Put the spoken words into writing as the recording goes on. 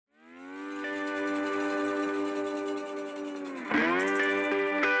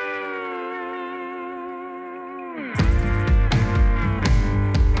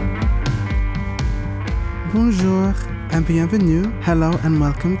Bonjour and bienvenue. Hello and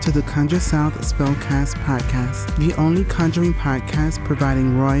welcome to the Conjure South Spellcast podcast, the only conjuring podcast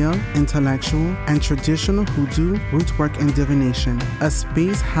providing royal, intellectual, and traditional hoodoo, root work, and divination, a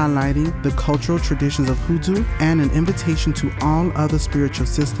space highlighting the cultural traditions of hoodoo and an invitation to all other spiritual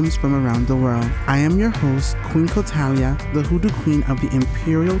systems from around the world. I am your host, Queen Cotalia, the hoodoo queen of the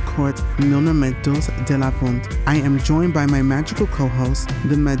Imperial Court Monumentos de la Ponte. I am joined by my magical co-hosts,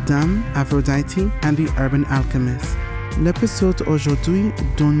 the Madame Aphrodite and the Urban Alchemist. L'épisode aujourd'hui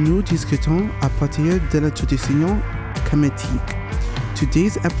dont nous discutons à partir de la tradition Kemetic.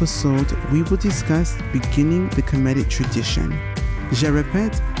 Today's episode, we will discuss beginning the Kemetic tradition. Je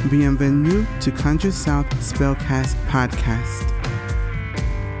répète, bienvenue to Conjure South Spellcast podcast.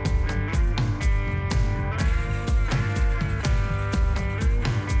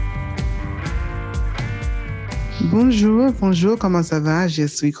 Bonjour, comment ça va? Je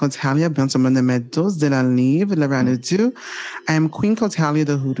suis Cotalia, bientôt numéro 12 de la livre, le round 2. I am Queen Cotalia,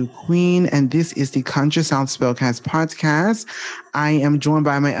 the Hoodoo Queen, and this is the Conjure South Spellcast podcast. I am joined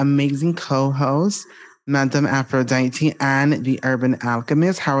by my amazing co-hosts, Madame Aphrodite and the Urban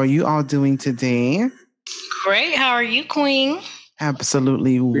Alchemist. How are you all doing today? Great. How are you, Queen?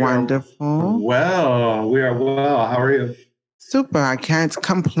 Absolutely wonderful. We are well. How are you? Super. I can't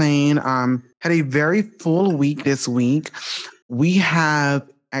complain. Had a very full week this week. We have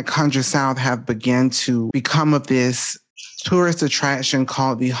at Conjure South have begun to become of this tourist attraction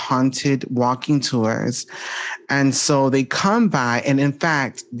called the Haunted Walking Tours. And so they come by, and in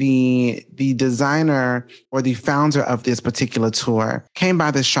fact, the designer or the founder of this particular tour came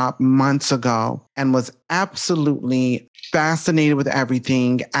by the shop months ago and was absolutely fascinated with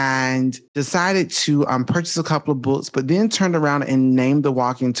everything and decided to purchase a couple of books, but then turned around and named the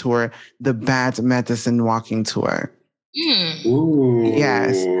walking tour the Bad Medicine Walking Tour. Ooh.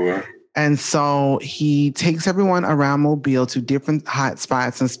 Yes. And so he takes everyone around Mobile to different hot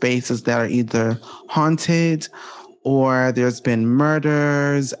spots and spaces that are either haunted or there's been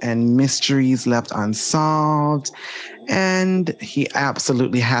murders and mysteries left unsolved. And he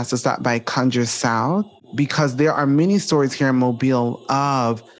absolutely has to stop by Conjure South because there are many stories here in Mobile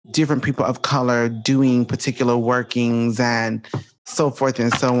of different people of color doing particular workings and so forth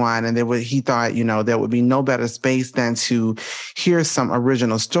and so on. And he thought, there would be no better space than to hear some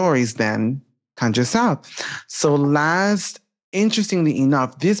original stories than Conjure South. So interestingly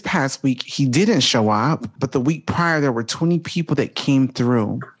enough, this past week, he didn't show up, but the week prior, there were 20 people that came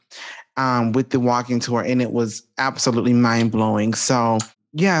through with the walking tour, and it was absolutely mind-blowing. So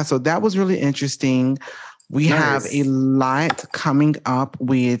that was really interesting. We have a lot coming up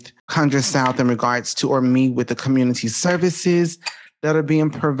with Conjure South in regards to, or me, with the community services that are being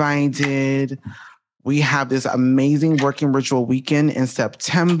provided. We have this amazing working ritual weekend in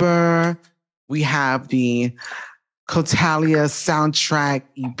September. We have the Cotalia soundtrack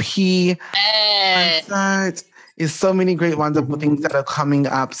EP concert. There's so many great, wonderful things that are coming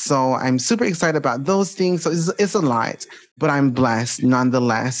up. So I'm super excited about those things. So it's a lot, but I'm blessed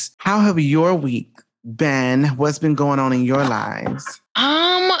nonetheless. How have your week been? What's been going on in your lives?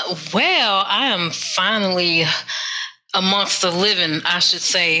 Well, I am finally amongst the living, I should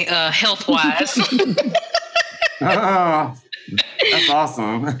say, health-wise. Oh, that's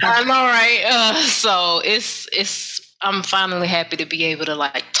awesome. I'm all right. So I'm finally happy to be able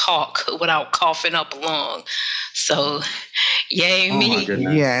to talk without coughing up a lung. So, yay me. My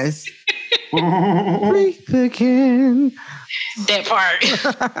goodness. Yes. Breathe again. That part.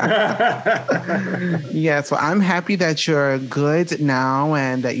 Yeah, so I'm happy that you're good now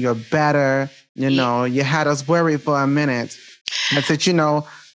and that you're better. You had us worried for a minute. I said,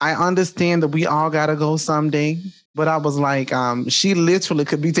 I understand that we all got to go someday. But I was like, she literally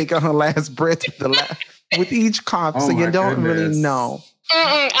could be taking her last breath with each cough. So you don't really know.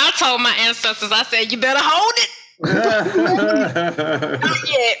 I told my ancestors, I said, you better hold it.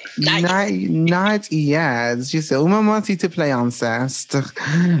 Not yet. She said, maman, s'il te plaît, ancestor.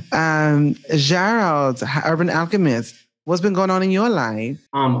 Gerald, Urban Alchemist, what's been going on in your life?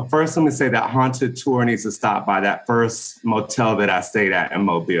 First, let me say that haunted tour needs to stop by that first motel that I stayed at in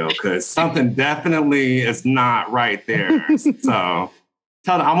Mobile because something definitely is not right there. So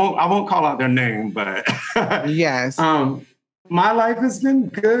tell them, I won't call out their name, but yes. My life has been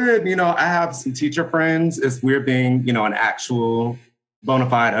good. I have some teacher friends. It's weird being, an actual bona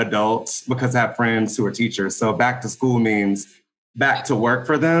fide adult because I have friends who are teachers. So back to school means back to work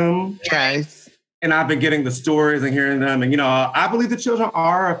for them. Yes. And I've been getting the stories and hearing them. And, I believe the children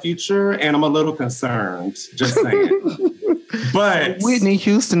are our future and I'm a little concerned, just saying. But Whitney,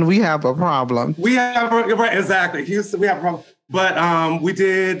 Houston, we have a problem. Right, exactly. Houston, we have a problem. But we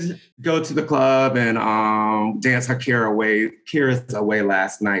did go to the club and dance Kira's away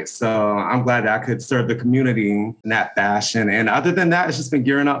last night. So I'm glad that I could serve the community in that fashion. And other than that, it's just been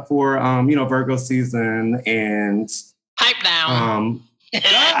gearing up for Virgo season and pipe down.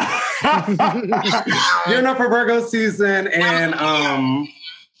 Gearing up for Virgo season and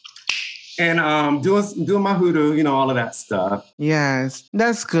doing my hoodoo, all of that stuff. Yes,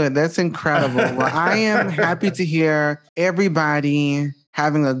 that's good. That's incredible. Well, I am happy to hear everybody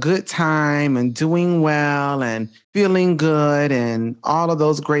having a good time and doing well and feeling good and all of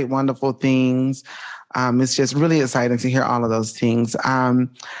those great, wonderful things. It's just really exciting to hear all of those things.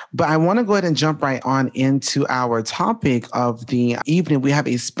 But I want to go ahead and jump right on into our topic of the evening. We have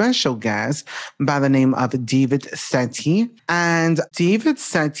a special guest by the name of David Seti. And David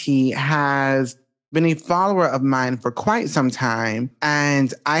Seti has been a follower of mine for quite some time.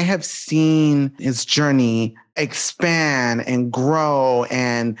 And I have seen his journey expand and grow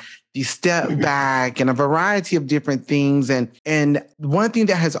and the step back and a variety of different things. And one thing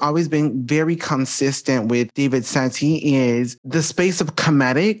that has always been very consistent with David Seti is the space of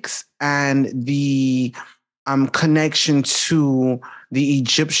Kemetics and the connection to the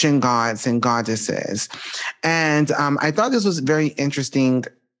Egyptian gods and goddesses. And I thought this was a very interesting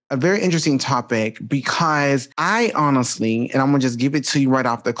topic because I honestly, and I'm going to just give it to you right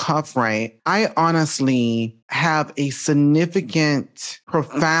off the cuff, right? I honestly have a significant,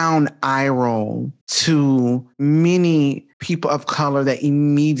 profound eye roll to many people of color that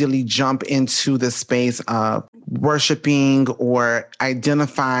immediately jump into the space of worshiping or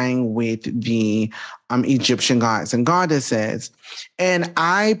identifying with the Egyptian gods and goddesses. And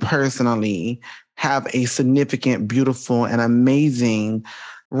I personally have a significant, beautiful, and amazing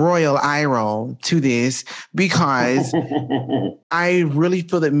royal eye roll to this because I really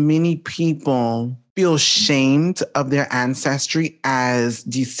feel that many people feel shamed of their ancestry as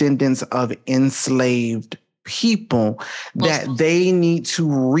descendants of enslaved people, that they need to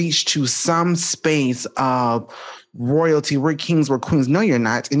reach to some space of royalty. We're kings, we're queens. No, you're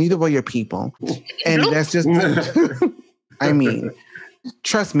not. And neither were your people. And that's just, I mean,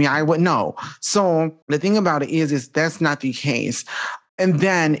 trust me, I would know. So the thing about it is that's not the case. And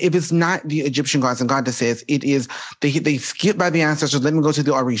then if it's not the Egyptian gods and goddesses, it is they skip by the ancestors. Let me go to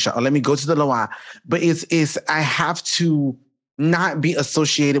the Orisha or let me go to the Loa. But it's I have to not be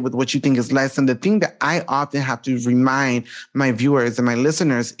associated with what you think is less. And the thing that I often have to remind my viewers and my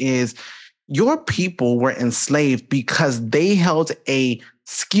listeners is your people were enslaved because they held a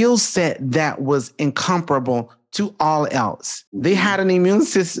skill set that was incomparable to all else. They had an immune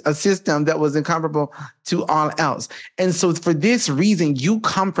system that was incomparable to all else. And so for this reason, you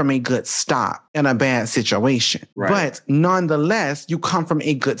come from a good stock in a bad situation. Right. But nonetheless, you come from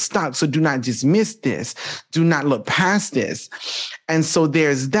a good stock. So do not dismiss this. Do not look past this. And so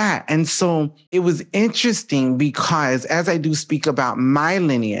there's that. And so it was interesting because as I do speak about my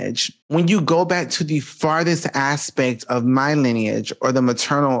lineage, when you go back to the farthest aspect of my lineage or the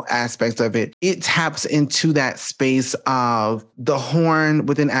maternal aspect of it, it taps into that space of the Horn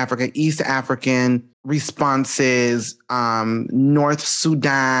within Africa, East African responses, North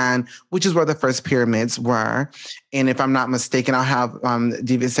Sudan, which is where the first pyramids were. And if I'm not mistaken, I'll have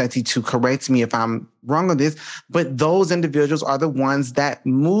David Seti to correct me if I'm wrong on this, but those individuals are the ones that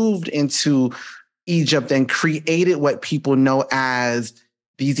moved into Egypt and created what people know as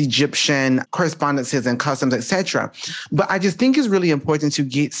these Egyptian correspondences and customs, etc. But I just think it's really important to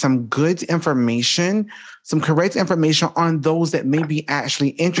get some good information, some correct information on those that may be actually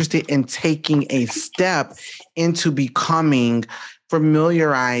interested in taking a step into becoming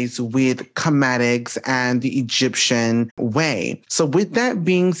familiarized with Kemetics and the Egyptian way. So with that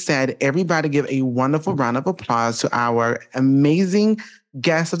being said, everybody give a wonderful round of applause to our amazing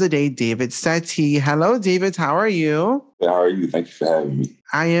guest of the day, David Seti. Hello, David. How are you? How are you? Thank you for having me.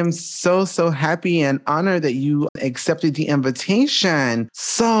 I am so happy and honored that you accepted the invitation.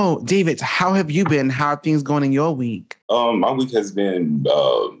 So, David, how have you been? How are things going in your week? My week has been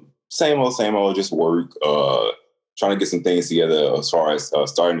same old, just work, trying to get some things together as far as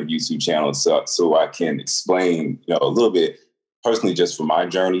starting a YouTube channel so I can explain, a little bit personally just from my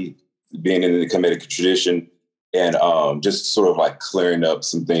journey, being in the Kemetic tradition, and just sort of like clearing up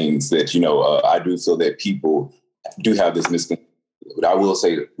some things that, I do feel that people do have this misconception. But I will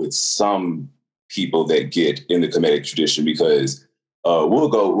say with some people that get in the Kemetic tradition, because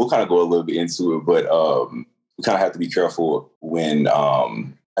we'll kind of go a little bit into it, but we kind of have to be careful when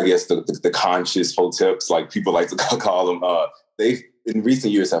I guess the conscious hoteps, like people like to call them, they in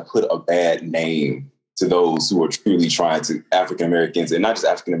recent years have put a bad name to those who are truly trying to African Americans, and not just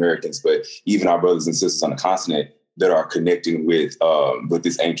African Americans, but even our brothers and sisters on the continent, that are connecting with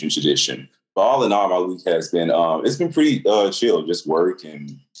this ancient tradition. But all in all, my week has been it's been pretty chill, just work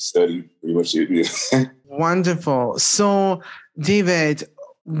and study, pretty much it. Wonderful. So, David,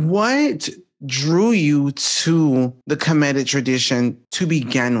 what drew you to the Kemetic tradition to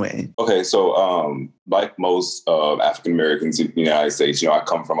begin with? Okay, so like most African Americans in the United States, I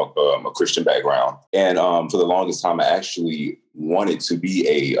come from a Christian background, and for the longest time, I actually wanted to be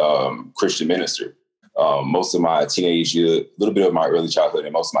a Christian minister. Most of my teenage years, a little bit of my early childhood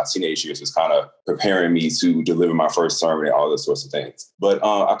and most of my teenage years was kind of preparing me to deliver my first sermon and all those sorts of things. But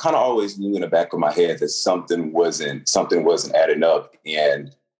I kind of always knew in the back of my head that something wasn't adding up.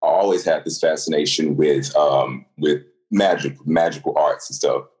 And I always had this fascination with magical arts and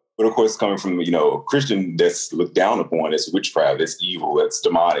stuff. But of course, coming from, a Christian that's looked down upon as witchcraft, that's evil, that's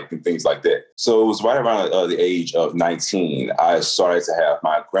demonic and things like that. So it was right around the age of 19, I started to have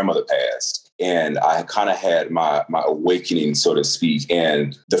my grandmother pass. And I kind of had my awakening, so to speak.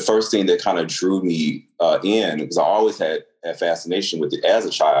 And the first thing that kind of drew me in, because I always had a fascination with it as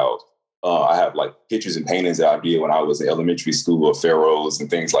a child. I have like pictures and paintings that I did when I was in elementary school of pharaohs and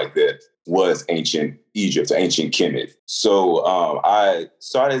things like that, was ancient Egypt, ancient Kemet. So I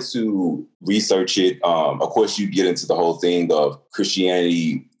started to research it. Of course, you get into the whole thing of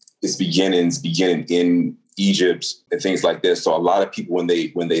Christianity, its beginning in Egypt and things like that. So a lot of people, when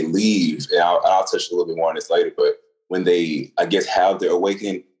they leave, and I'll touch a little bit more on this later, but when they, I guess, have their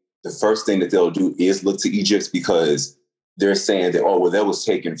awakening, the first thing that they'll do is look to Egypt because they're saying that, that was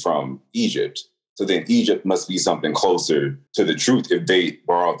taken from Egypt. So then Egypt must be something closer to the truth if they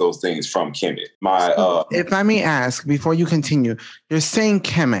borrowed those things from Kemet. If I may ask, before you continue, you're saying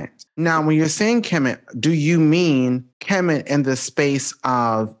Kemet. Now, when you're saying Kemet, do you mean Kemet in the space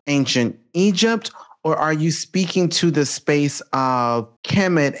of ancient Egypt, or are you speaking to the space of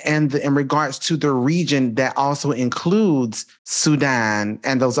Kemet and in regards to the region that also includes Sudan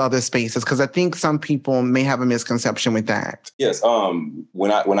and those other spaces? Because I think some people may have a misconception with that. Yes.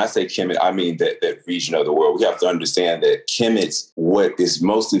 When I say Kemet, I mean that region of the world. We have to understand that Kemet, what is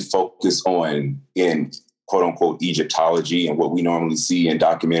mostly focused on in quote unquote Egyptology and what we normally see in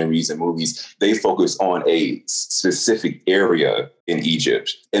documentaries and movies, they focus on a specific area in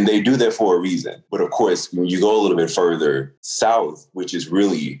Egypt. And they do that for a reason. But of course, when you go a little bit further south, which is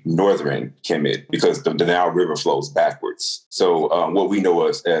really northern Kemet, because the Nile River flows backwards. So what we know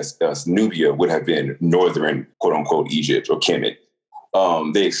as Nubia would have been northern, quote unquote, Egypt or Kemet.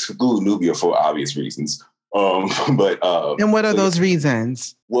 They exclude Nubia for obvious reasons. And what are those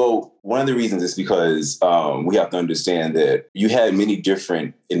reasons? Well, one of the reasons is because we have to understand that you had many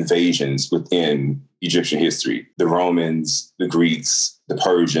different invasions within Egyptian history. The Romans, the Greeks, the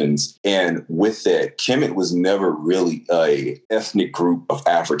Persians. And with that, Kemet was never really an ethnic group of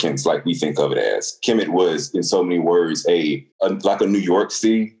Africans like we think of it as. Kemet was, in so many words, like a New York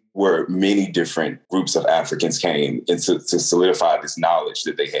City, where many different groups of Africans came and to solidify this knowledge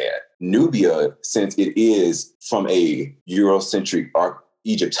that they had. Nubia, since it is from a Eurocentric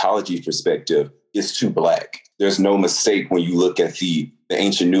Egyptology perspective, is too Black. There's no mistake when you look at the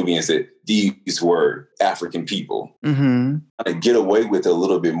ancient Nubians that these were African people. Mm-hmm. To get away with it a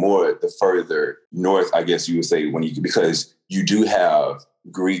little bit more the further north, I guess you would say, because you do have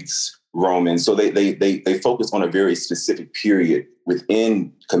Greeks, Romans, so they focus on a very specific period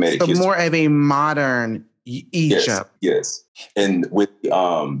within Kemetic history. More of a modern Egypt. Yes. And with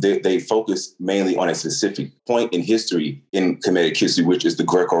they focus mainly on a specific point in history in Kemetic history, which is the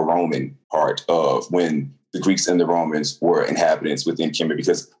Greco-Roman part of when the Greeks and the Romans were inhabitants within Kemet,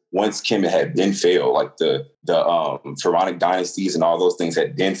 because once Kemet had been fell, like the Pharaonic dynasties and all those things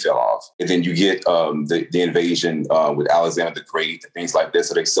had been fell off. And then you get the invasion with Alexander the Great and things like this.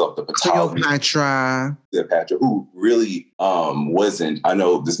 So they set up the Ptolemy. Cleopatra, who really wasn't, I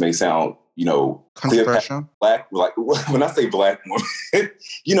know this may sound, controversial. Black, like when I say Black woman,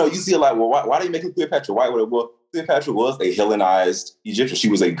 you see a lot, well, why are you making Cleopatra white? Well, Cleopatra was a Hellenized Egyptian. She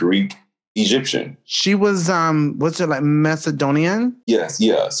was a Greek Egyptian. She was what's it like, Macedonian? Yes,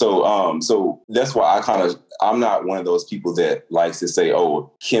 yeah. So that's why I'm not one of those people that likes to say,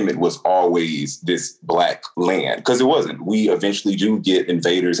 Kemet was always this Black land, because it wasn't. We eventually do get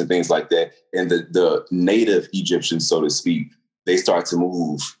invaders and things like that, and the native Egyptians, so to speak, they start to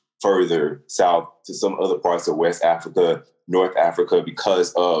move further south to some other parts of West Africa, North Africa,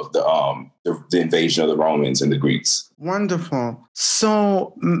 because of the invasion of the Romans and the Greeks. Wonderful.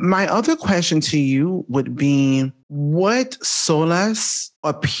 So my other question to you would be, what solace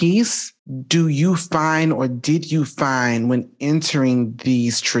or peace do you find or did you find when entering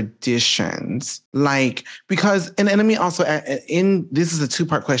these traditions? Like, because, and let me also add, this is a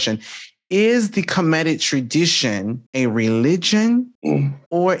two-part question. is the Kemetic tradition a religion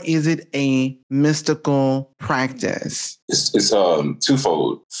or is it a mystical practice? It's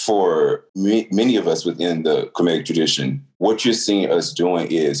twofold. For many of us within the Kemetic tradition, what you're seeing us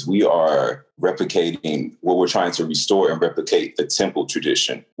doing is we are replicating what we're trying to restore and replicate the temple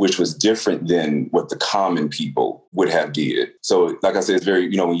tradition, which was different than what the common people would have did. So, like I said, it's very,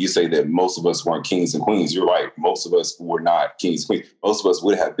 when you say that most of us weren't kings and queens, you're right. Most of us were not kings and queens. Most of us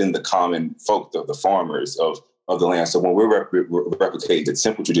would have been the common folk, the farmers of the land. So when we're replicating the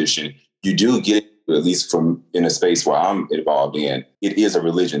temple tradition, you do get, at least from in a space where I'm involved in, it is a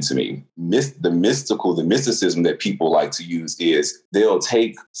religion to me. The mysticism that people like to use is they'll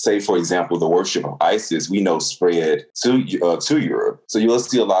take, say, for example, the worship of Isis, we know spread to Europe. So you'll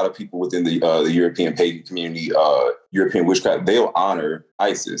see a lot of people within the European pagan community, European witchcraft, they'll honor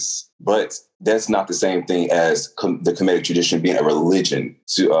Isis. But that's not the same thing as the Kemetic tradition being a religion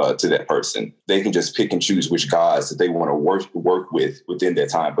to that person. They can just pick and choose which gods that they want to work with within that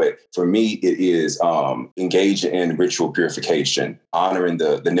time. But for me, it is engaging in ritual purification, honoring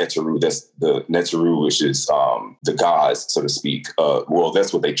the Neteru. That's the Neteru, which is the gods, so to speak. Well,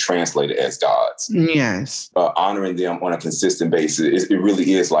 that's what they translate it as gods. Yes. Honoring them on a consistent basis. It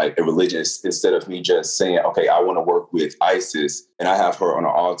really is like a religion. Instead of me just saying, okay, I want to work with Isis and I have her on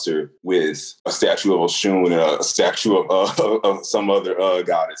an altar with a statue of Oshun and a statue of some other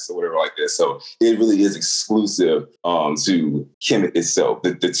goddess or whatever like that. So it really is exclusive to Kemet itself,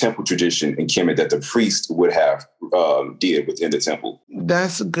 the temple tradition in Kemet that the priest would have did within the temple.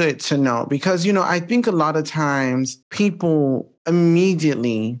 That's good to know because, I think a lot of times people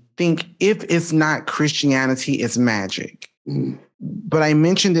immediately think if it's not Christianity, it's magic. Mm-hmm. But I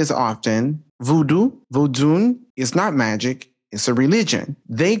mention this often. Voodoo is not magic. It's a religion.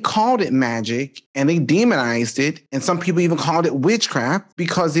 They called it magic and they demonized it. And some people even called it witchcraft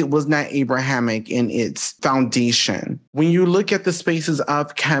because it was not Abrahamic in its foundation. When you look at the spaces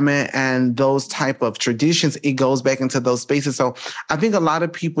of Kemet and those type of traditions, it goes back into those spaces. So I think a lot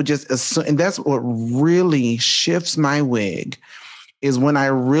of people just assume, and that's what really shifts my wig, is when I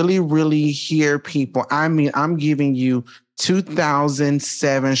really, really hear people. I mean, I'm giving you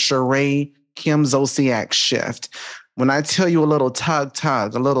 2007 Sheree Kim Zolciak shift. When I tell you a little tug,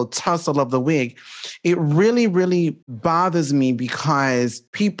 a little tussle of the wig, it really, really bothers me because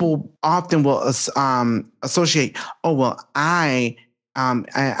people often will associate, oh, well, I am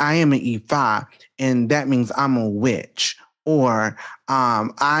an Ifa, and that means I'm a witch. Or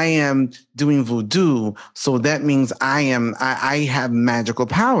I am doing voodoo, so that means I have magical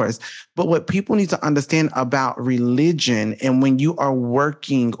powers. But what people need to understand about religion, and when you are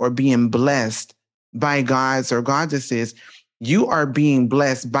working or being blessed by gods or goddesses, you are being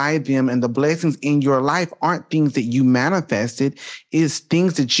blessed by them, and the blessings in your life aren't things that you manifested. It's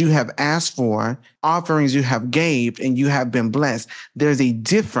things that you have asked for, offerings you have gave, and you have been blessed. There's a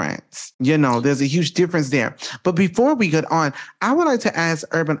difference, there's a huge difference there. But before we get on, I would like to ask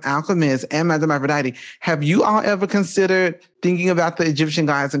Urban Alchemist and Madam Aphrodite, have you all ever considered thinking about the Egyptian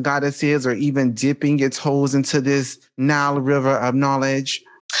gods and goddesses, or even dipping your toes into this Nile River of knowledge?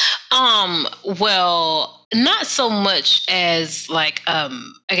 Well, not so much as like, I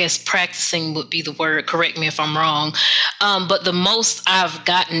guess practicing would be the word, correct me if I'm wrong. But the most I've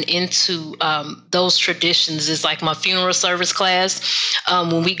gotten into those traditions is like my funeral service class.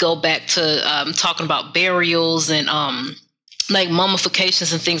 When we go back to talking about burials and like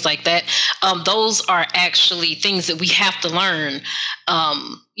mummifications and things like that. Those are actually things that we have to learn,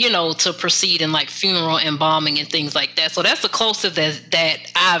 to proceed in like funeral embalming and things like that. So that's the closest that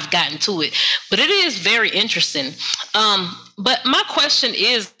I've gotten to it. But it is very interesting. But my question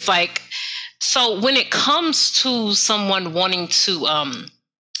is like, so when it comes to someone wanting to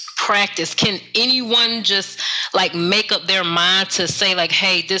practice, can anyone just like make up their mind to say like,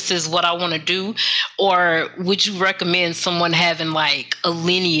 hey, this is what I want to do? Or would you recommend someone having like a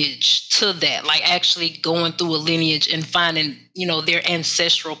lineage to that, like actually going through a lineage and finding, their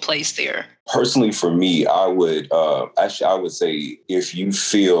ancestral place there? Personally, for me, I would say if you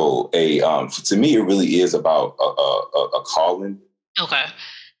feel to me, it really is about a calling. Okay.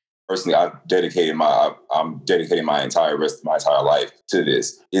 Personally, I'm dedicating my entire life to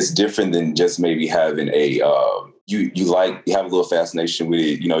this. It's different than just maybe having you have a little fascination with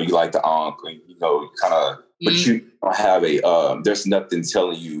it. You like the ankh, and kind of, but you don't have there's nothing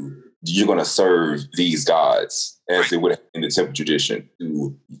telling you you're going to serve these gods as it would in the temple tradition.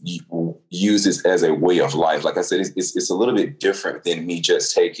 To use this as a way of life. Like I said, it's a little bit different than me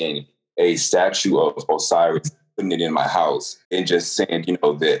just taking a statue of Osiris, putting it in my house and just saying,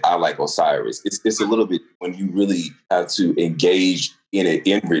 that I like Osiris. It's a little bit when you really have to engage in it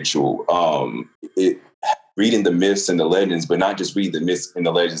in ritual. Reading the myths and the legends, but not just read the myths and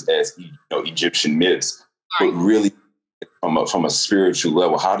the legends as Egyptian myths, but really from a spiritual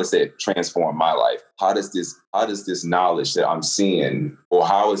level. How does that transform my life? How does this knowledge that I'm seeing, or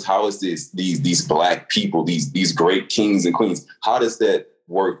how is these Black people, these great kings and queens, how does that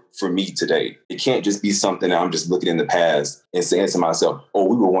work for me today? It can't just be something that I'm just looking in the past and saying to myself, oh,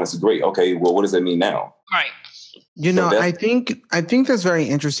 we were once great. Okay, well, what does that mean now? Right. I think that's very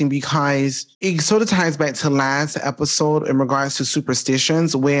interesting because it sort of ties back to last episode in regards to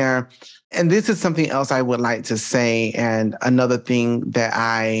superstitions where, and this is something else I would like to say, and another thing that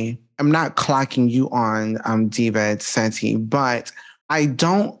I am not clocking you on, Diva Seti, but I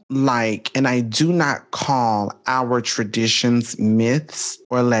don't like and I do not call our traditions myths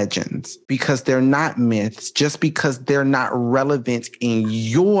or legends because they're not myths. Just because they're not relevant in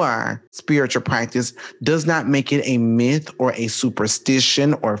your spiritual practice does not make it a myth or a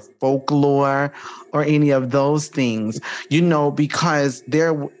superstition or folklore or any of those things, because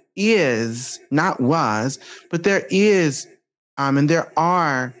there is, not was, but there is, and there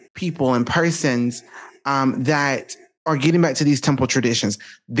are people and persons that are getting back to these temple traditions.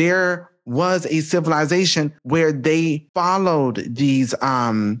 There was a civilization where they followed these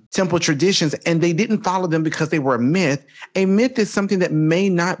temple traditions, and they didn't follow them because they were a myth. A myth is something that may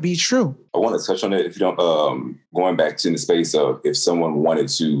not be true. I want to touch on it, if you don't, going back to the space of if someone wanted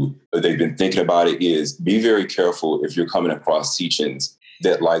to, or they've been thinking about it, is be very careful if you're coming across teachings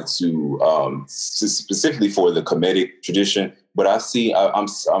that like to, specifically for the Kemetic tradition, but I'm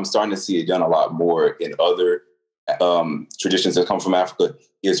starting to see it done a lot more in other traditions that come from Africa,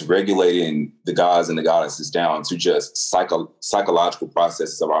 is regulating the gods and the goddesses down to just psychological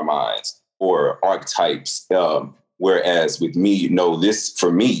processes of our minds or archetypes. Whereas with me,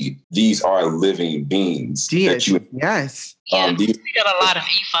 for me, these are living beings. Yes. We got a lot of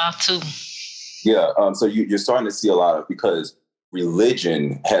Ifa too. Yeah. So you're starting to see a lot of, because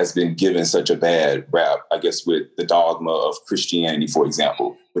religion has been given such a bad rap, I guess, with the dogma of Christianity, for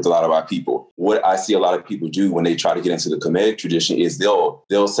example, with a lot of our people. What I see a lot of people do when they try to get into the Kemetic tradition is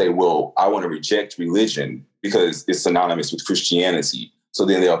they'll say, well, I want to reject religion because it's synonymous with Christianity. So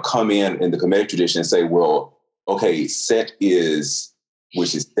then they'll come in the Kemetic tradition and say, well, okay, Set is,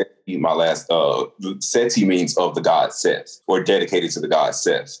 which is Seti, my last, Seti means of the god Seth, or dedicated to the god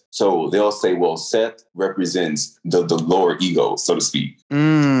Seth. So they'll say, well, Seth represents the lower ego, so to speak.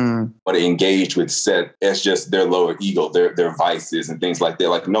 But engaged with Seth as just their lower ego, their vices and things like that.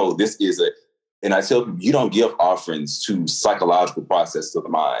 Like, no, this is and I tell people, you don't give offerings to psychological process of the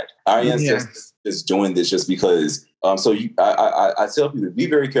mind. Our ancestors is doing this just because. I tell people, be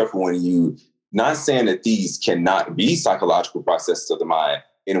very careful when you, not saying that these cannot be psychological processes of the mind,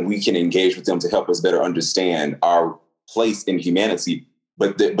 and we can engage with them to help us better understand our place in humanity.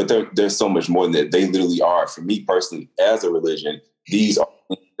 But there's so much more than that. They literally are, for me personally, as a religion, these are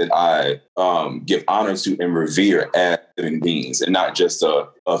things that I give honor to and revere as living beings, and not just a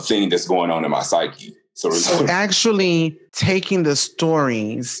thing that's going on in my psyche. So actually taking the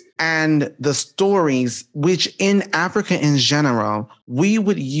stories which in Africa in general, we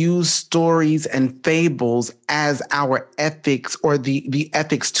would use stories and fables as our ethics, or the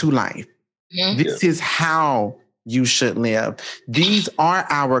ethics to life. Mm-hmm. This is how you should live. These are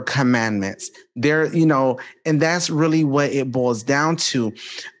our commandments. They're, and that's really what it boils down to.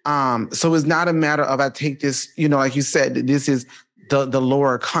 So it's not a matter of, I take this, like you said, this is the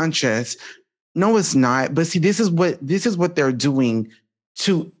lower conscious. No, it's not. But see, this is what they're doing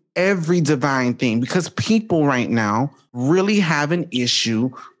to every divine thing, because people right now really have an issue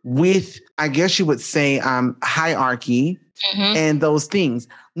with, I guess you would say, hierarchy and those things.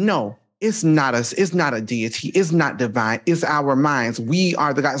 No, it's not a deity. It's not divine. It's our minds. We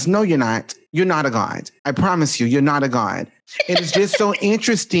are the gods. No, you're not. You're not a god. I promise you, you're not a god. And it's just so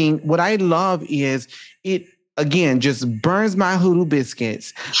interesting. What I love is it, again, just burns my hoodoo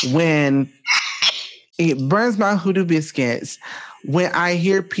biscuits when I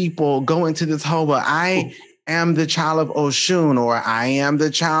hear people go into this whole, well, I am the child of Oshun, or I am the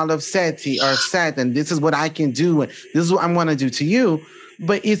child of Seti or Set, and this is what I can do, and this is what I'm going to do to you.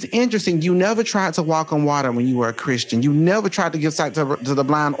 But it's interesting. You never tried to walk on water when you were a Christian. You never tried to give sight to the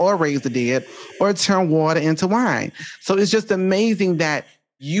blind or raise the dead or turn water into wine. So it's just amazing that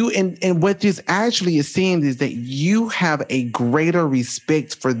you, and what this actually is saying is that you have a greater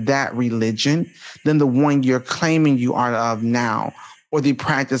respect for that religion than the one you're claiming you are of now. or the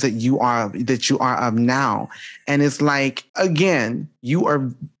practice that you are of now. And it's like, again, you are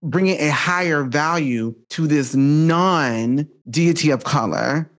bringing a higher value to this non-deity of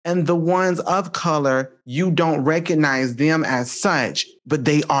color, and the ones of color, you don't recognize them as such, but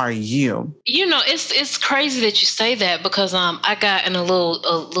they are you. You know, it's crazy that you say that, because I got in a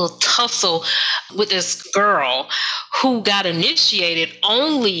little tussle with this girl who got initiated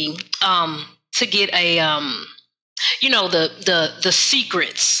only to get a the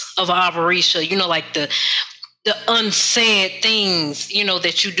secrets of Avarisha, like the unsaid things,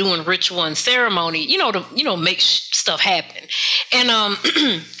 that you do in ritual and ceremony, to make stuff happen. And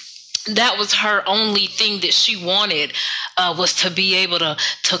that was her only thing that she wanted, was to be able to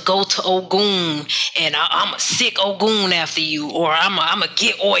go to Ogun, and I'm a sick Ogun after you, or I'm a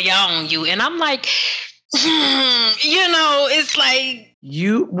get Oya on you. And I'm like, it's like,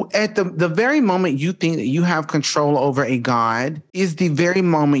 you, at the very moment you think that you have control over a god, is the very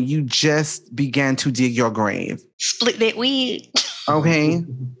moment you just began to dig your grave. Split that wig. Okay.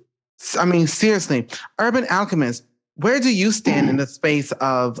 I mean, seriously, Urban Alchemist, where do you stand in the space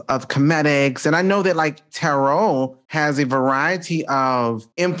of Kemetics? And I know that like tarot has a variety of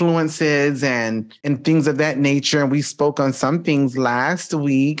influences and things of that nature. And we spoke on some things last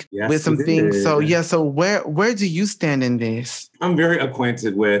week with some things. So so where do you stand in this? I'm very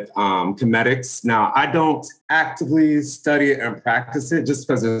acquainted with Kemetics. Now, I don't actively study it and practice it just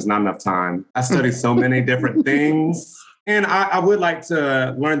because there's not enough time. I study so many different things. And I would like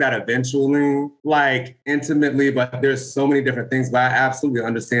to learn that eventually, like intimately, but there's so many different things. But I absolutely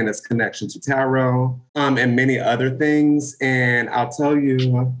understand its connection to tarot and many other things. And I'll tell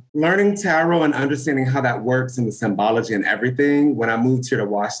you, learning tarot and understanding how that works and the symbology and everything, when I moved here to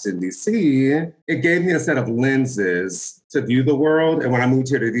Washington, D.C., it gave me a set of lenses to view the world. And when I moved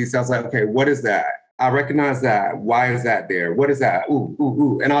here to D.C., I was like, okay, what is that? I recognize that. Why is that there? What is that? Ooh, ooh,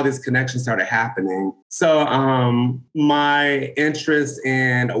 ooh. And all these connections started happening. So my interest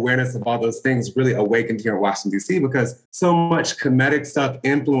and awareness of all those things really awakened here in Washington, D.C., because so much Kemetic stuff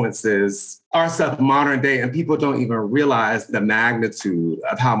influences our stuff modern day, and people don't even realize the magnitude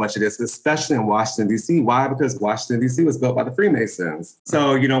of how much it is, especially in Washington, D.C. Why? Because Washington, D.C. was built by the Freemasons.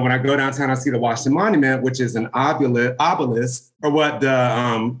 So, when I go downtown, I see the Washington Monument, which is an obelisk, or what the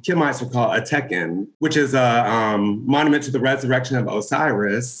Kemites would call a tekken, which is a monument to the resurrection of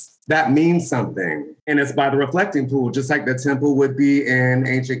Osiris. That means something. And it's by the reflecting pool, just like the temple would be in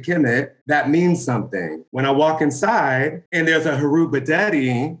ancient Kemet. That means something. When I walk inside and there's a Haru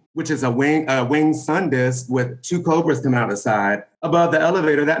Badeti, which is a winged sun disk with two cobras coming out the side above the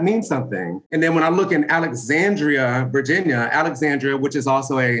elevator, that means something. And then when I look in Alexandria, Virginia, which is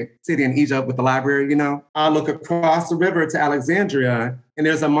also a city in Egypt with the library, I look across the river to Alexandria, and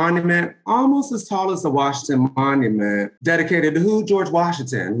there's a monument almost as tall as the Washington Monument dedicated to who? George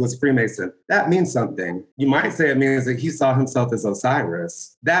Washington, who was a Freemason. That means something. You might say it means that he saw himself as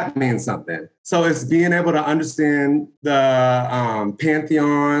Osiris. That means something. So it's being able to understand the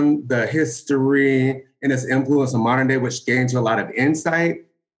pantheon, the history, and its influence on modern day, which gains you a lot of insight.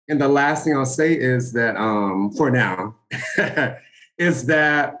 And the last thing I'll say is that, for now, is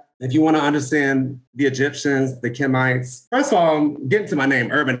that if you want to understand the Egyptians, the Kemites, first of all, I'm getting to my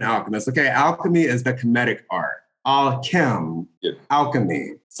name, Urban Alchemist. Okay, alchemy is the Kemetic art. Alchemy.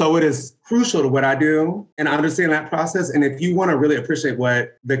 So it is crucial to what I do and understand that process. And if you want to really appreciate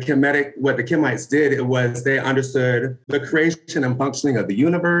what the Kemites did, it was they understood the creation and functioning of the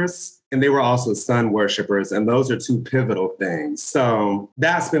universe, and they were also sun worshipers. And those are two pivotal things. So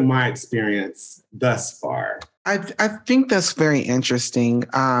that's been my experience thus far. I think that's very interesting.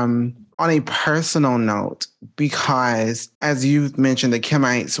 On a personal note, because as you've mentioned, the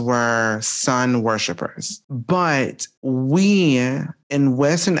Kemites were sun worshipers, but we in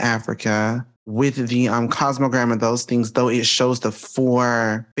Western Africa, with the cosmogram and those things, though it shows the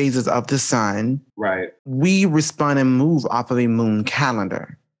 4 phases of the sun, right? We respond and move off of a moon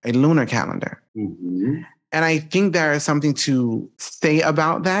calendar, a lunar calendar. Mm-hmm. And I think there is something to say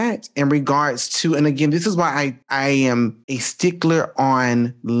about that in regards to, and again, this is why I am a stickler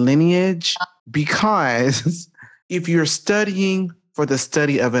on lineage, because if you're studying for the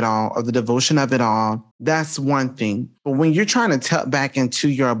study of it all, or the devotion of it all, that's one thing. But when you're trying to tap back into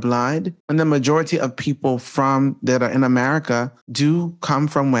your blood, and the majority of people that are in America do come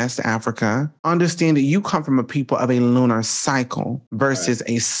from West Africa, understand that you come from a people of a lunar cycle versus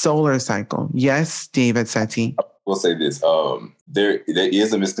a solar cycle. Yes, David Seti. We'll say this. There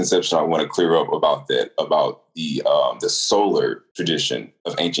is a misconception I want to clear up about that, about the solar tradition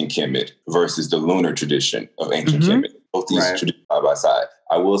of ancient Kemet versus the lunar tradition of ancient Kemet. Both these traditions side by side.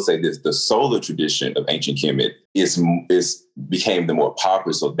 I will say this: the solar tradition of ancient Kemet became the more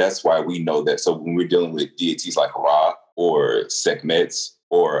popular. So that's why we know that. So when we're dealing with deities like Ra or Sekhmet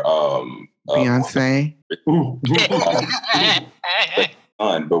or Beyonce.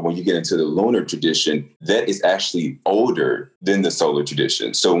 But when you get into the lunar tradition, that is actually older than the solar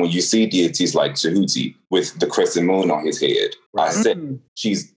tradition. So when you see deities like Tahuti with the crescent moon on his head, I said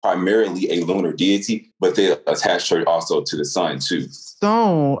she's primarily a lunar deity, but they attached her also to the sun too.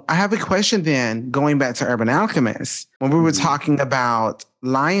 So I have a question then, going back to Urban Alchemist. When we were talking about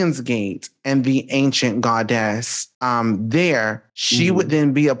Lionsgate and the ancient goddess she would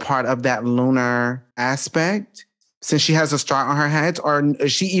then be a part of that lunar aspect since she has a star on her head, or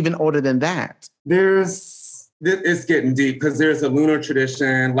is she even older than that? It's getting deep because there's a lunar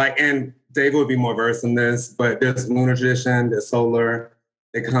tradition, and David would be more versed in this, but there's lunar tradition, there's solar,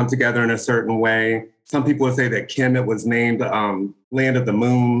 they come together in a certain way. Some people would say that Kemet was named Land of the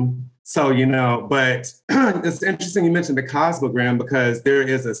Moon. So, but it's interesting you mentioned the cosmogram because there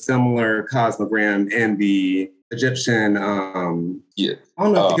is a similar cosmogram in the Egyptian, I don't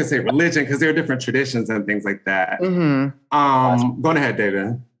know if you can say religion because there are different traditions and things like that. Go ahead,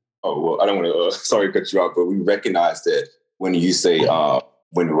 David. Oh, well, I don't want to, sorry to cut you off, but we recognize that when you say,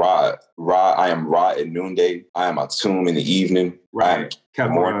 when Ra, I am Ra at noonday, I am Atum in the evening, right?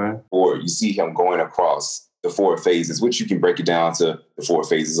 Morning, or you see him going across the 4 phases, which you can break it down to the 4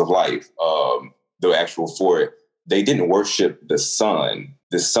 phases of life. The actual 4, they didn't worship the sun.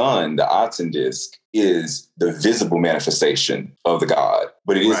 The sun, the Aten disk, is the visible manifestation of the God,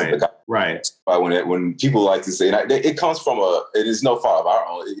 but it isn't the God. Right. When people like to say, it comes from it is no fault of our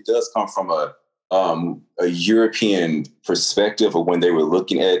own. It does come from a European perspective of when they were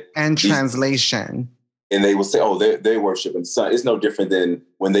looking at translation. And they would say, oh, they worship the sun. It's no different than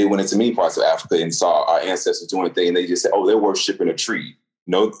when they went into many parts of Africa and saw our ancestors doing a thing, and they just said, oh, they're worshiping a tree.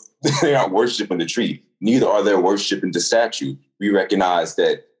 No, they aren't worshiping the tree. Neither are they worshiping the statue. We recognize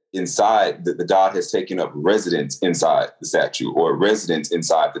that inside, the God has taken up residence inside the statue or residence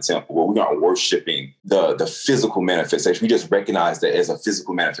inside the temple, where we aren't worshiping the physical manifestation. We just recognize that as a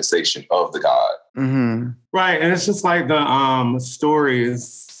physical manifestation of the God. Mm-hmm. Right. And it's just like the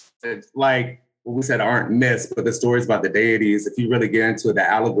stories, like what we said aren't myths, but the stories about the deities, if you really get into the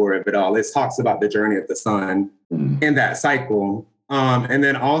allegory of it all, it talks about the journey of the sun in that cycle. And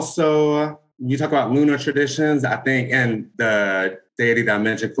then also, you talk about lunar traditions, I think, and the deity that I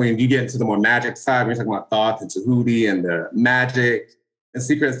mentioned, Queen, you get into the more magic side, when you're talking about Thoth and Tahuti and the magic and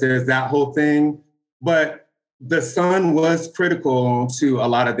secrets, there's that whole thing. But the sun was critical to a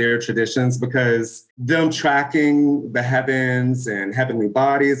lot of their traditions because them tracking the heavens and heavenly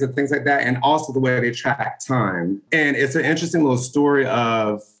bodies and things like that, and also the way they track time. And it's an interesting little story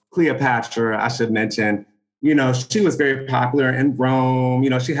of Cleopatra, I should mention. She was very popular in Rome.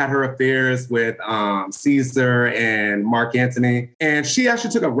 She had her affairs with Caesar and Mark Antony. And she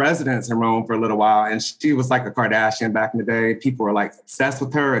actually took a residence in Rome for a little while. And she was like a Kardashian back in the day. People were like obsessed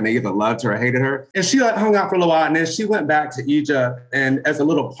with her and they either loved her or hated her. And she hung out for a little while. And then she went back to Egypt. And as a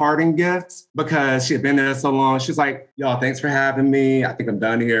little parting gift, because she had been there so long, she's like, y'all, thanks for having me. I think I'm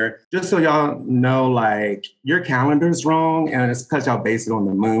done here. Just so y'all know, like, your calendar's wrong. And it's because y'all base it on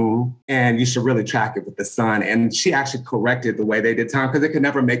the moon. And you should really track it with the sun. And she actually corrected the way they did time because they could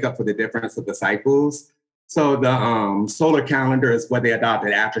never make up for the difference of the cycles. So the solar calendar is what they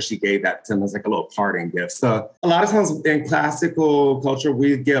adopted after she gave that to them as like a little parting gift. So a lot of times in classical culture,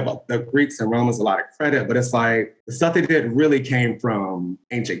 we give the Greeks and Romans a lot of credit, but it's like the stuff they did really came from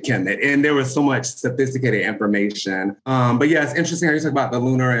ancient Kemet. And there was so much sophisticated information. But yeah, it's interesting how you talk about the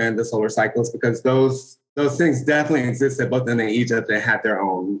lunar and the solar cycles because those things definitely existed both in Egypt and had their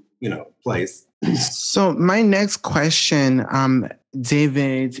own, place. So my next question,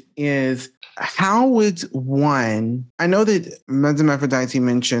 David, is how would one, I know that Madam Aphrodite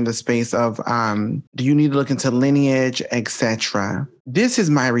mentioned the space of, do you need to look into lineage, etc. This is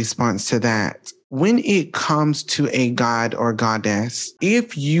my response to that. When it comes to a god or goddess,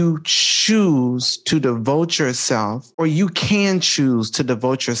 if you choose to devote yourself, or you can choose to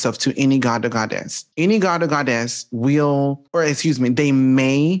devote yourself to any god or goddess, any god or goddess they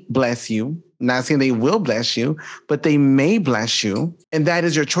may bless you. Not saying they will bless you, but they may bless you. And that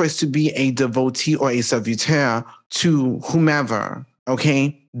is your choice to be a devotee or a serviteur to whomever.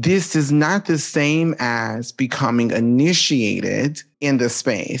 Okay. This is not the same as becoming initiated in the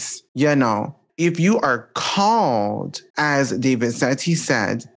space. If you are called, as David Seti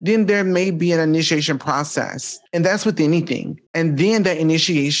said, then there may be an initiation process. And that's with anything. And then that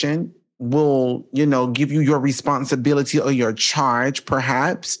initiation will, give you your responsibility or your charge,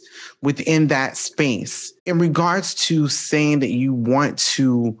 perhaps, within that space. In regards to saying that you want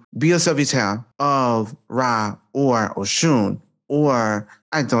to be a servitor of Ra or Oshun, or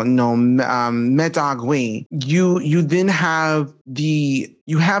I don't know, Metagwe, you then have the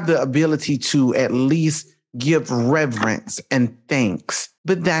ability to at least give reverence and thanks.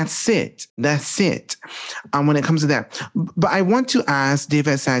 But that's it. When it comes to that. But I want to ask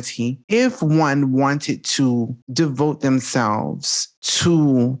David Seti, if one wanted to devote themselves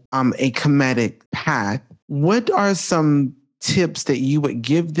to a Kemetic path, what are some tips that you would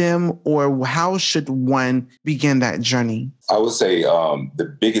give them, or how should one begin that journey? I would say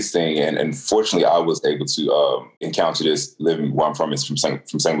the biggest thing, and fortunately I was able to encounter this living where I'm from, is from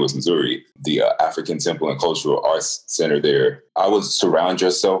St. Louis, Missouri, the African Temple and Cultural Arts Center there. I would surround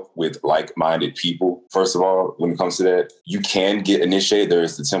yourself with like-minded people. First of all, when it comes to that, you can get initiated. There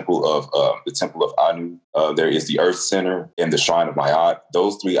is the Temple of Anu. There is the Earth Center and the Shrine of Ma'at.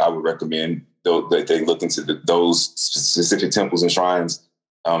 Those three I would recommend that they look into those specific temples and shrines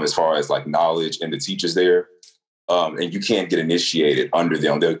as far as like knowledge and the teachers there. And you can't get initiated under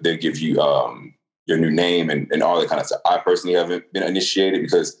them. They'll give you your new name and all that kind of stuff. I personally haven't been initiated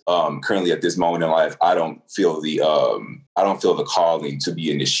because currently at this moment in life, I don't feel the calling to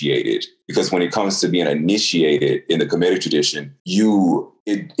be initiated. Because when it comes to being initiated in the Kemetic tradition,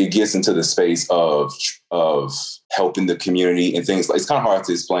 it gets into the space of helping the community and things like, it's kind of hard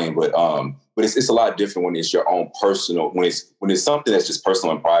to explain, but it's a lot different when it's your own personal, when it's something that's just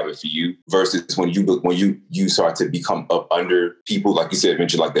personal and private for you versus when you start to become up under people, like you said,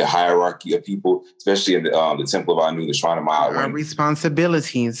 mentioned like the hierarchy of people, especially in the Temple of Anu, the Shrine of Ma'at. Our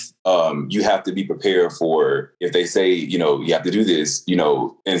responsibilities. You have to be prepared for if they say, you have to do this,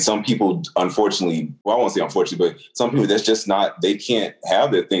 and some people, unfortunately, well, I won't say unfortunately, but some people that's just not, they can't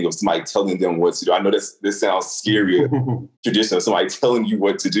have that thing of somebody telling them what to do. I know this sounds scary, tradition of somebody telling you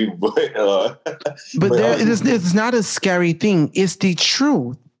what to do, but it's not a scary thing. It's the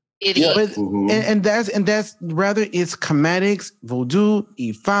truth. It is. But, and that's rather it's Kemetics, Voodoo,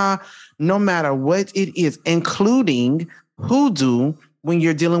 Ifa, no matter what it is, including Hoodoo, when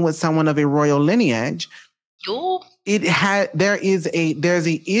you're dealing with someone of a royal lineage, there's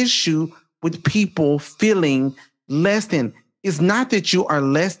a issue with people feeling less than. It's not that you are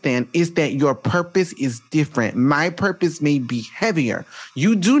less than, it's that your purpose is different. My purpose may be heavier.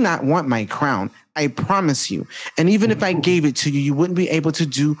 You do not want my crown, I promise you. And even if I gave it to you, you wouldn't be able to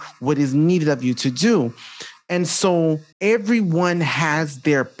do what is needed of you to do. And so everyone has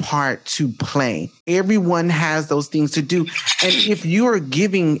their part to play. Everyone has those things to do. And if you are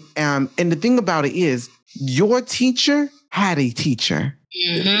giving, and the thing about it is, your teacher had a teacher.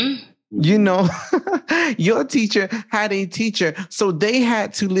 Mm-hmm. Your teacher had a teacher. So they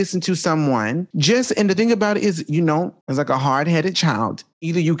had to listen to someone. And the thing about it is, it's like a hard-headed child.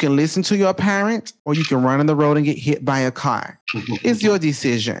 Either you can listen to your parent or you can run on the road and get hit by a car. It's your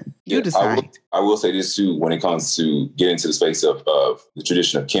decision. You decide. I will say this too, when it comes to getting into the space of the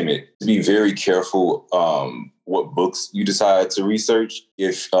tradition of Kemet, to be very careful what books you decide to research.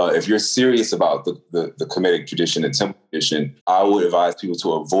 If you're serious about the Kemetic tradition and temple tradition, I would advise people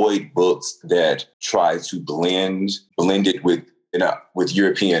to avoid books that try to blend it with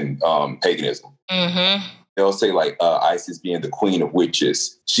European paganism. Mm-hmm. They'll say like Isis being the queen of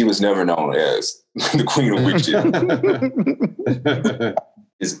witches. She was never known as the queen of witches.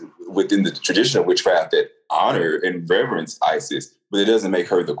 Is within the tradition of witchcraft that honor and reverence Isis, but it doesn't make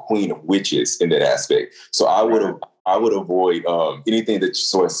her the queen of witches in that aspect. So I would avoid anything that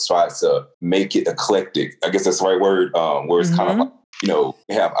sort of tries to make it eclectic. I guess that's the right word. Where it's kind of like, you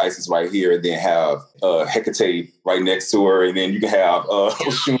have Isis right here, and then have Hecate right next to her, and then you can have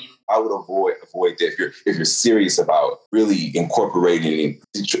Oshun. I would avoid that if you're serious about really incorporating.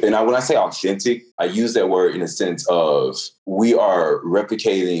 And when I say authentic, I use that word in a sense of we are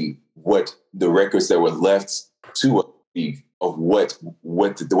replicating what the records that were left to us of what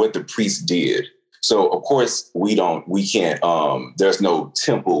the priests did. So of course we can't. There's no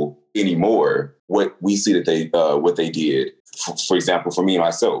temple anymore. What we see that what they did. For example, for me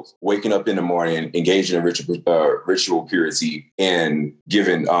myself, waking up in the morning, engaging in ritual purity, and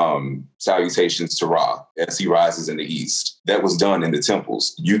giving salutations to Ra as he rises in the east. That was done in the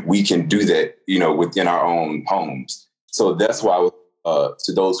temples. We can do that, within our own homes. So that's why,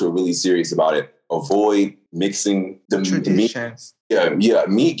 to those who are really serious about it, avoid mixing the traditions.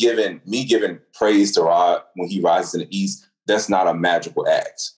 Me giving praise to Ra when he rises in the east. That's not a magical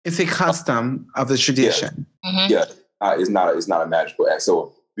act. It's a custom of the tradition. Yeah. Mm-hmm. Yeah. It's not a magical act.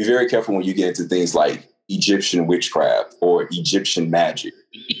 So be very careful when you get into things like Egyptian witchcraft or Egyptian magic.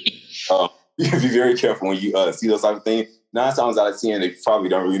 You have to be very careful when you see those type of things. 9 times out of 10, they probably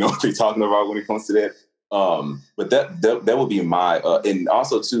don't really know what they're talking about when it comes to that. But that would be my and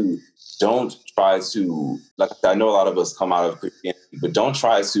also too, don't try to, like I know a lot of us come out of Christianity, but don't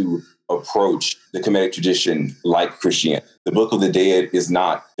try to approach the Kemetic tradition like Christianity. The Book of the Dead is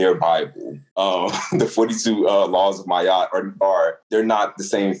not their Bible. The 42 laws of Ma'at are they're not the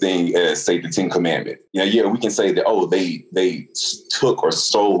same thing as, say, the 10 Commandments. Yeah, we can say that, they took or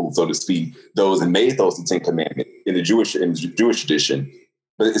stole, so to speak, those and made those the 10 Commandments in the Jewish tradition,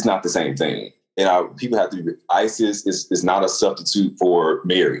 but it's not the same thing. And people have to be, Isis is not a substitute for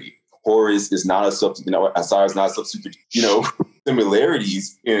Mary. Horus is not a substitute, Asar is not a substitute,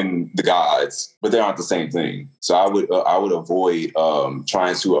 similarities in the gods, but they aren't the same thing. So I would avoid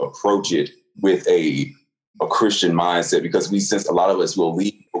trying to approach it with a Christian mindset, because we sense a lot of us will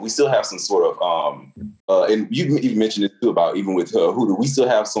leave, but we still have some sort of and you even mentioned it too about even with hoodoo, we still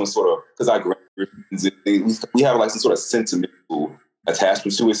have some sort of, because our grandparents, we have like some sort of sentimental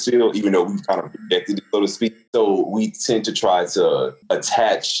attachment to it still, even though we've kind of rejected it, so to speak. So we tend to try to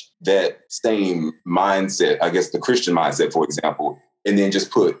attach that same mindset, I guess the Christian mindset, for example, and then just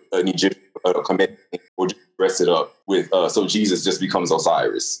put an Egyptian Kemetic or just dress it up with, so Jesus just becomes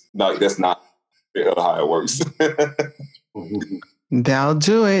Osiris. No, that's not how it works. They'll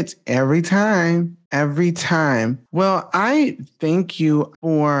do it every time. Every time. Well, I thank you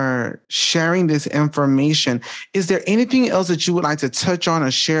for sharing this information. Is there anything else that you would like to touch on or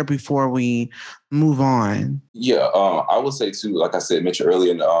share before we move on? Yeah, I would say too, like I said, mentioned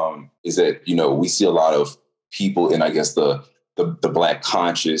earlier, is that, we see a lot of people in, I guess, the Black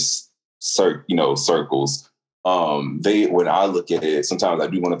conscious circles. When I look at it, sometimes I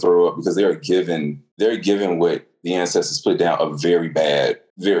do want to throw up, because they're given what the ancestors put down a very bad,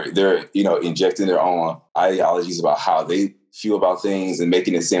 they're injecting their own ideologies about how they feel about things and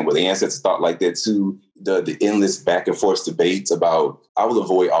making it seem, well, the ancestors thought like that too. The endless back and forth debates about, I will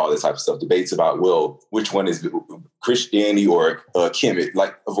avoid all this type of stuff. Debates about, well, which one is Christianity or Kemet?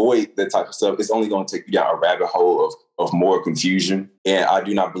 Like, avoid that type of stuff. It's only going to take you down a rabbit hole of more confusion. And I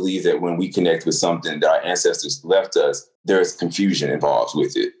do not believe that when we connect with something that our ancestors left us, there's confusion involved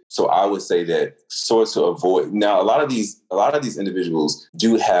with it. So I would say that sort to avoid. Now, a lot of these individuals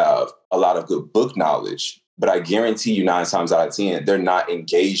do have a lot of good book knowledge, but I guarantee you 9 times out of 10, they're not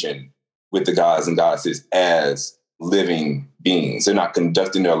engaging with the gods and goddesses as living beings. They're not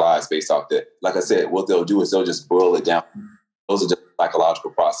conducting their lives based off that. Like I said, what they'll do is they'll just boil it down. Those are just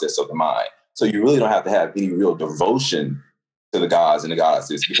psychological process of the mind. So you really don't have to have any real devotion to the gods and the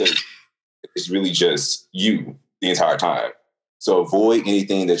goddesses, because it's really just you the entire time. So avoid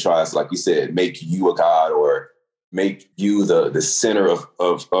anything that tries, like you said, make you a god or make you the center of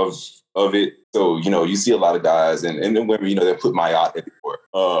it. So, you see a lot of guys and then women, they put Ma'at everywhere.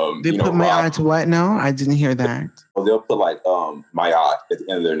 They put Ma'at to what now? I didn't hear that. Well, they'll put like Ma'at at the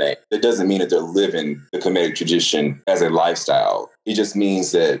end of their name. That doesn't mean that they're living the Kemetic tradition as a lifestyle. It just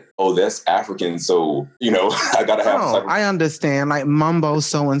means that, that's African. So, I got to have... I understand. Like Mumbo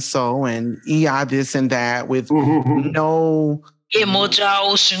so-and-so and Iya this and that with no...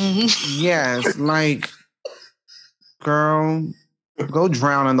 Yes, like, girl... Go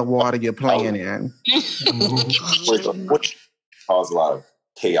drown in the water you're playing in. Which cause a lot of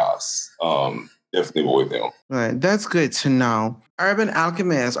chaos. Definitely avoid them. Right. That's good to know. Urban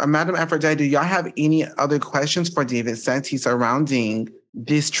Alchemist or Madam Aphrodite, do y'all have any other questions for David Seti surrounding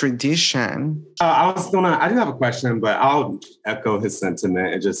this tradition? I do have a question, but I'll echo his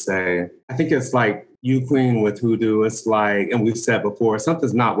sentiment and just say, I think it's like you queen with hoodoo. It's like, and we've said before,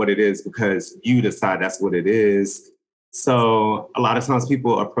 something's not what it is because you decide that's what it is. So a lot of times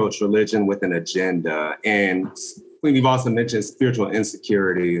people approach religion with an agenda, and we've also mentioned spiritual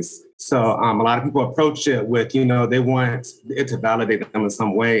insecurities. So a lot of people approach it with, they want it to validate them in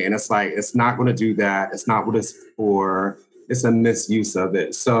some way. And it's like, it's not going to do that. It's not what it's for. It's a misuse of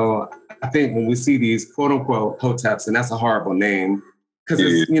it. So I think when we see these quote unquote hoteps, and that's a horrible name because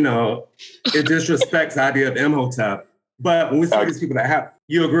it's, it disrespects the idea of Imhotep. But when we see these people that have,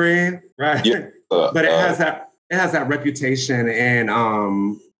 you agree, right? Yeah. But it has that reputation, and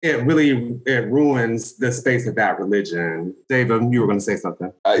it ruins the space of that religion. David, you were going to say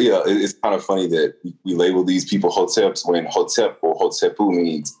something. It's kind of funny that we label these people hoteps when hotep or hotepu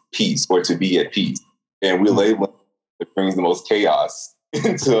means peace or to be at peace, and we label it brings the most chaos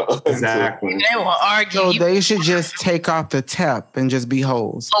into us. Exactly. They will argue. So they should just take off the tep and just be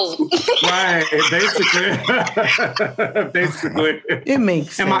hoes. Oh. Right, basically. It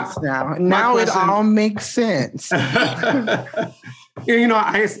makes sense now. Now it all makes sense.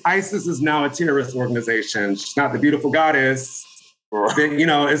 ISIS is now a terrorist organization. She's not the beautiful goddess. then,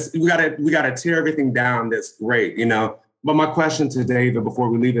 it's we gotta tear everything down. That's great, But my question to David before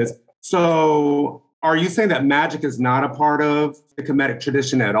we leave is, so are you saying that magic is not a part of the Kemetic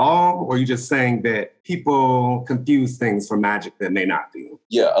tradition at all? Or are you just saying that people confuse things for magic that may not be?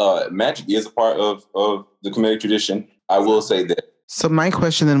 Yeah, magic is a part of the Kemetic tradition. I will say that. So my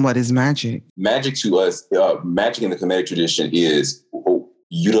question then, what is magic? Magic to us, magic in the Kemetic tradition is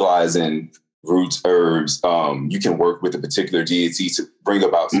utilizing roots, herbs. You can work with a particular deity to bring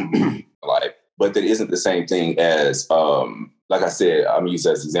about some life, but that isn't the same thing as, like I said, I'm gonna use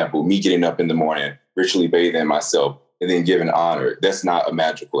that as an example, me getting up in the morning, ritually bathing myself, and then giving honor. That's not a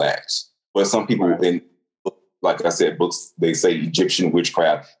magical act. But some people, in, like I said, books, they say Egyptian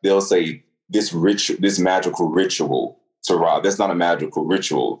witchcraft, they'll say this magical ritual to Ra. That's not a magical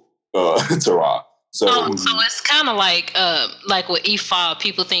ritual to Ra. So it's kind of like with Ifa,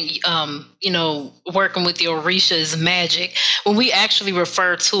 people think working with the Orisha is magic, when we actually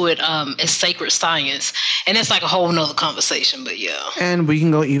refer to it as sacred science, and it's like a whole nother conversation. But yeah, and we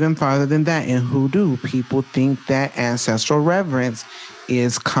can go even farther than that. In hoodoo, people think that ancestral reverence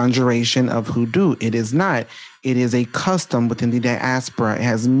is conjuration of hoodoo. It is not. It is a custom within the diaspora. It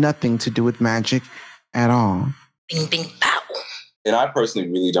has nothing to do with magic at all. Bing, bing, pow. And I personally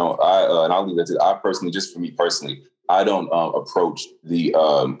really don't. And I'll leave that to. I personally, just for me personally, I don't approach the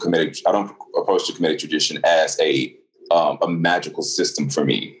Kemetic. I don't approach the Kemetic tradition as a magical system. For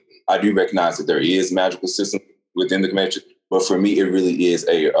me, I do recognize that there is magical system within the Kemetic, but for me, it really is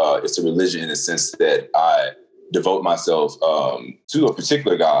it's a religion in the sense that I devote myself to a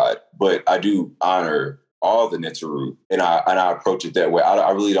particular God, but I do honor all the Neteru, and I approach it that way.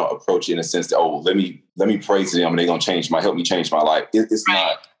 I really don't approach it in a sense that, let me pray to them and they're gonna help me change my life. It's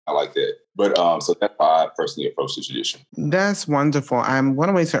not like that. But so that's how I personally approach the tradition. That's wonderful. I'm going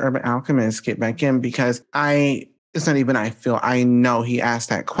to wait to Urban Alchemist get back in because it's not even I know he asked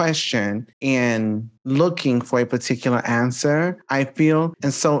that question and looking for a particular answer, I feel.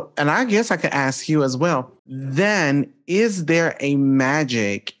 And I guess I could ask you as well. Then is there a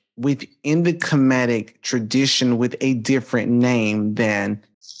magic within the Kemetic tradition with a different name than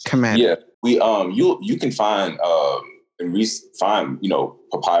Kemetic? Yeah, we you can find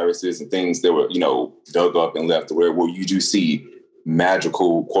papyruses and things that were dug up and left where you do see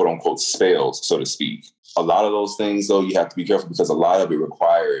magical quote unquote spells, so to speak. A lot of those things though, you have to be careful because a lot of it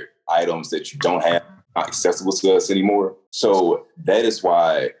required items that you don't have, not accessible to us anymore. So that is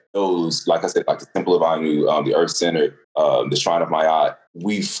why those, like I said, like the Temple of Anu, the Earth Center, the Shrine of Mayat,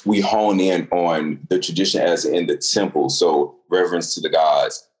 we hone in on the tradition as in the temple. So reverence to the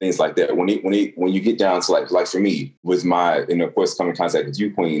gods, things like that. When you get down to like for me, with and of course, coming in contact with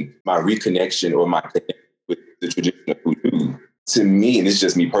you, Queen, my reconnection or my connection with the tradition of voodoo, to me, and it's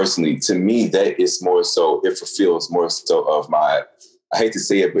just me personally, to me, that is more so, it fulfills more so of my, I hate to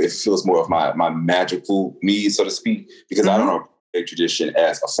say it, but it feels more of my magical needs, so to speak, because I don't know a tradition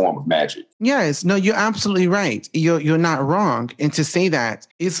as a form of magic. Yes, no, you're absolutely right. You're not wrong. And to say that,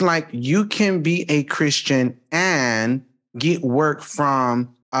 it's like you can be a Christian and get work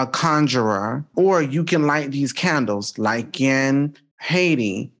from a conjurer, or you can light these candles, like in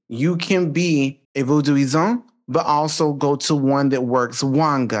Haiti. You can be a voodooism, but also go to one that works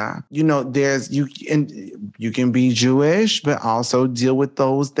Wanga. You can be Jewish, but also deal with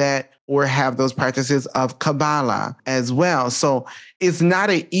those that or have those practices of Kabbalah as well. So it's not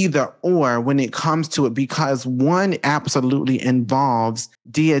an either or when it comes to it, because one absolutely involves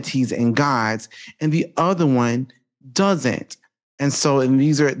deities and gods, and the other one doesn't. And so,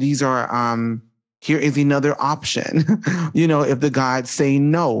 these are here is another option. If the gods say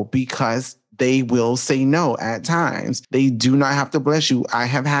no, because they will say no at times. They do not have to bless you. I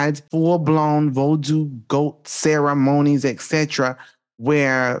have had full-blown voodoo goat ceremonies, etc.,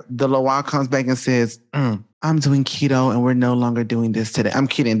 where the Loa comes back and says, I'm doing keto and we're no longer doing this today. I'm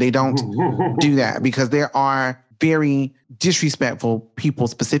kidding. They don't do that because there are very disrespectful people,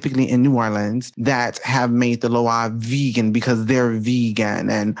 specifically in New Orleans, that have made the Loa vegan because they're vegan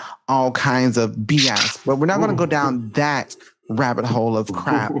and all kinds of BS. But we're not going to go down that rabbit hole of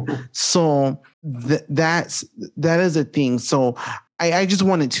crap. So that is a thing. So I just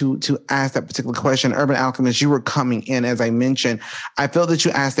wanted to ask that particular question. Urban Alchemist, you were coming in, as I mentioned. I felt that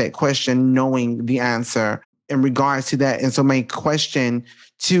you asked that question knowing the answer in regards to that. And so my question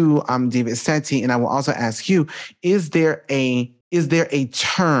to David Seti, and I will also ask you, is there a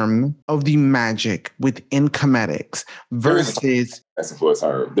term of the magic within Kemetics versus... That's a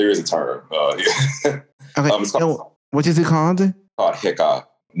term. There is a term. Okay. What is it called? Called Heka.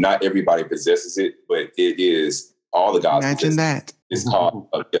 Not everybody possesses it, but it is all the gods. Imagine that. It's called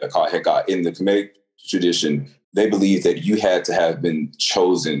Heka. In the Kemetic tradition, they believe that you had to have been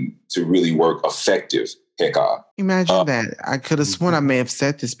chosen to really work effective Heka. Imagine that. I could have sworn I may have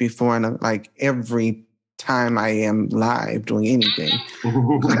said this before, and like every time I am live doing anything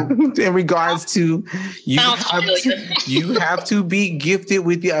in regards to you have to be gifted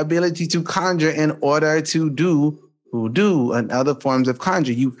with the ability to conjure in order to do hoodoo and other forms of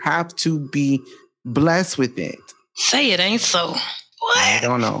conjure. You have to be blessed with it. Say it ain't so. What? I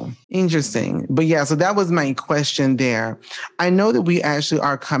don't know. Interesting. But yeah, so that was my question there. I know that we actually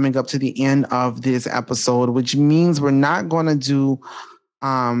are coming up to the end of this episode, which means we're not going to do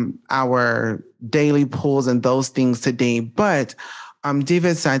our daily polls and those things today. But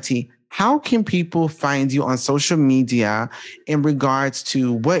David Seti, how can people find you on social media in regards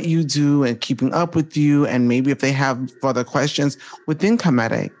to what you do and keeping up with you, and maybe if they have further questions within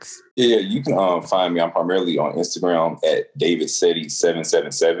Kemetics? Yeah, you can find me. I'm primarily on Instagram at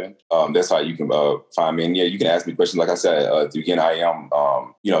DavidSeti777. That's how you can find me. And yeah, you can ask me questions. Like I said, again, I am,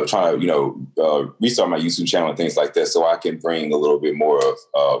 trying to, restart my YouTube channel and things like that, so I can bring a little bit more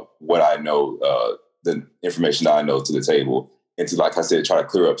of what I know, the information that I know to the table, and to, like I said, try to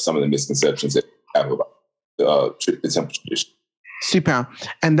clear up some of the misconceptions that I have about the temple tradition. Super.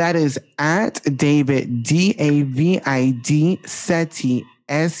 And that is at David, David Seti,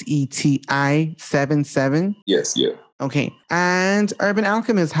 SETI 77. Yes, yeah. Okay. And Urban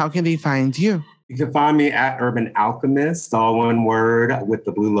Alchemist, how can they find you? You can find me at Urban Alchemist, all one word with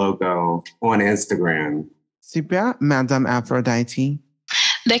the blue logo, on Instagram. Super. Madame Aphrodite.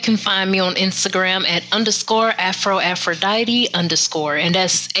 They can find me on Instagram at _Afro-Aphrodite_, and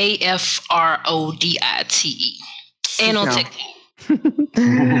that's AFRODITE. And on TikTok.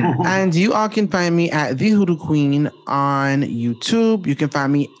 And you all can find me at The Hoodoo Queen on YouTube. You can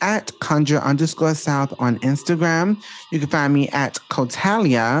find me at Conjure_South on Instagram. You can find me at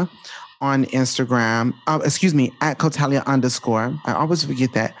Cotalia on Instagram. At Cotalia_. I always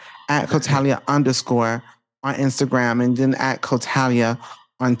forget that. At Cotalia_ on Instagram, and then at Cotalia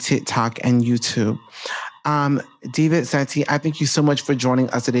on TikTok and YouTube. David Seti, I thank you so much for joining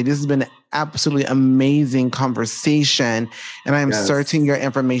us today. This has been an absolutely amazing conversation, and I'm certain your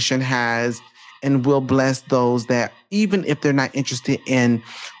information has and will bless those that, even if they're not interested in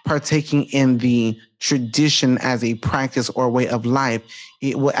partaking in the tradition as a practice or way of life,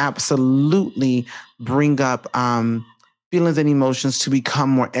 it will absolutely bring up feelings and emotions to become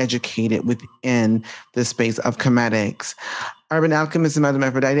more educated within the space of Kemetics. Urban Alchemist and Madame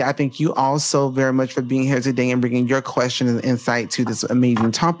Aphrodite, I thank you all so very much for being here today and bringing your question and insight to this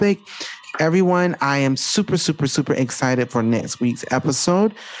amazing topic. Everyone, I am super, super, super excited for next week's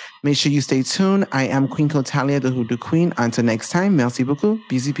episode. Make sure you stay tuned. I am Queen Cotalia, the Hoodoo Queen. Until next time, merci beaucoup.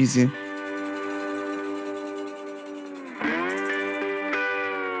 Bisous, bisous.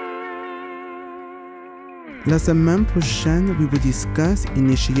 La semaine prochaine, we will discuss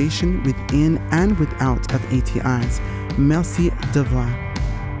initiation within and without of ATIs. Merci de voir.